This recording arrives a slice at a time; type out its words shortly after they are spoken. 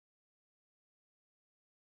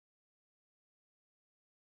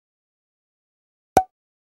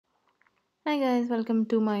Hi guys, welcome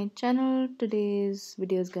to my channel. Today's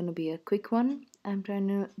video is gonna be a quick one. I'm trying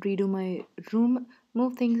to redo my room,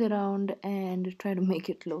 move things around and try to make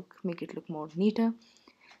it look more neater.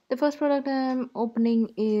 The first product I'm opening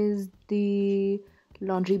is the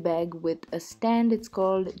laundry bag with a stand. It's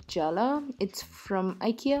called Jala. It's from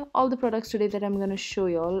IKEA. All the products today that I'm gonna show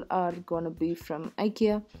y'all are gonna be from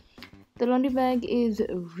IKEA. The laundry bag is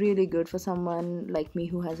really good for someone like me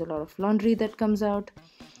who has a lot of laundry that comes out.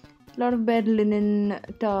 A lot of bed linen,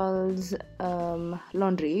 towels,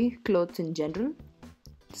 laundry, clothes in general.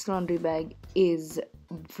 This laundry bag is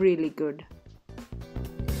really good.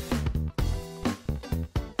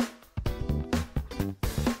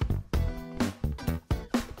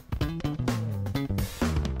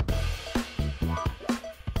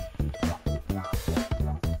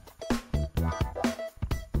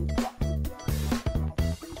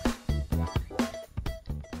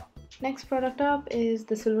 Next product up is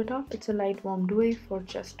the silver top. It's a light warm duvet for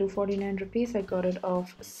just 249 rupees. I got it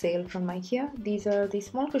off sale from IKEA. These are the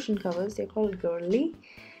small cushion covers. They're called girly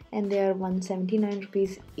and they are 179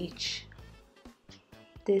 rupees each.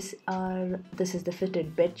 This is the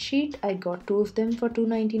fitted bed sheet. I got two of them for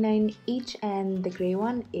 299 each, and the grey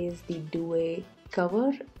one is the duvet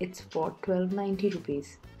cover. It's for 1290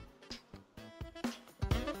 rupees.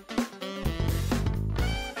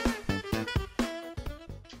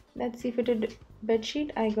 That's the fitted bed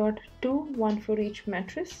sheet. I got two, one for each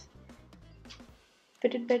mattress.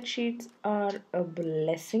 Fitted bed sheets are a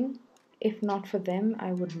blessing. If not for them,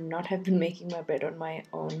 I would not have been making my bed on my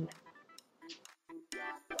own.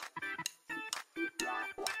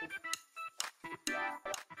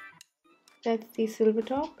 That's the silver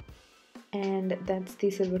top, and that's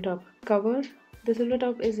the silver top cover. The silver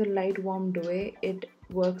top is a light warm duvet. It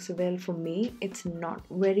works well for me. It's not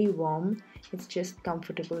very warm, it's just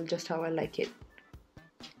comfortable, just how I like it.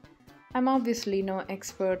 I'm obviously no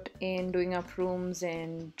expert in doing up rooms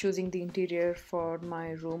and choosing the interior for my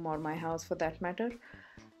room or my house for that matter,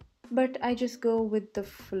 but I just go with the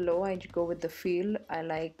flow. I go with the feel.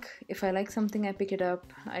 If I like something, I pick it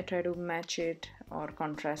up. I try to match it or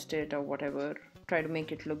contrast it or whatever, try to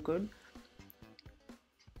make it look good.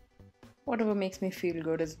 Whatever makes me feel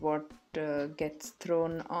good is what gets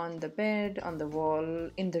thrown on the bed, on the wall,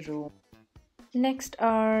 in the room. Next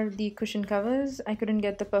are the cushion covers. I couldn't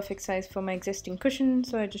get the perfect size for my existing cushion,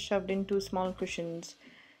 so I just shoved in two small cushions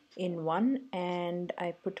in one, and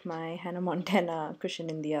I put my Hannah Montana cushion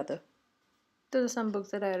in the other. Those are some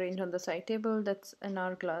books that I arranged on the side table. That's an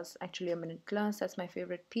hourglass, actually a minute glass. That's my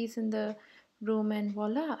favorite piece in the room, and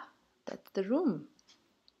voila, that's the room.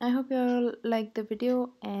 I hope you all liked the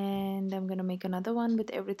video, and I'm gonna make another one with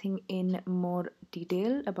everything in more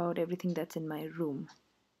detail about everything that's in my room.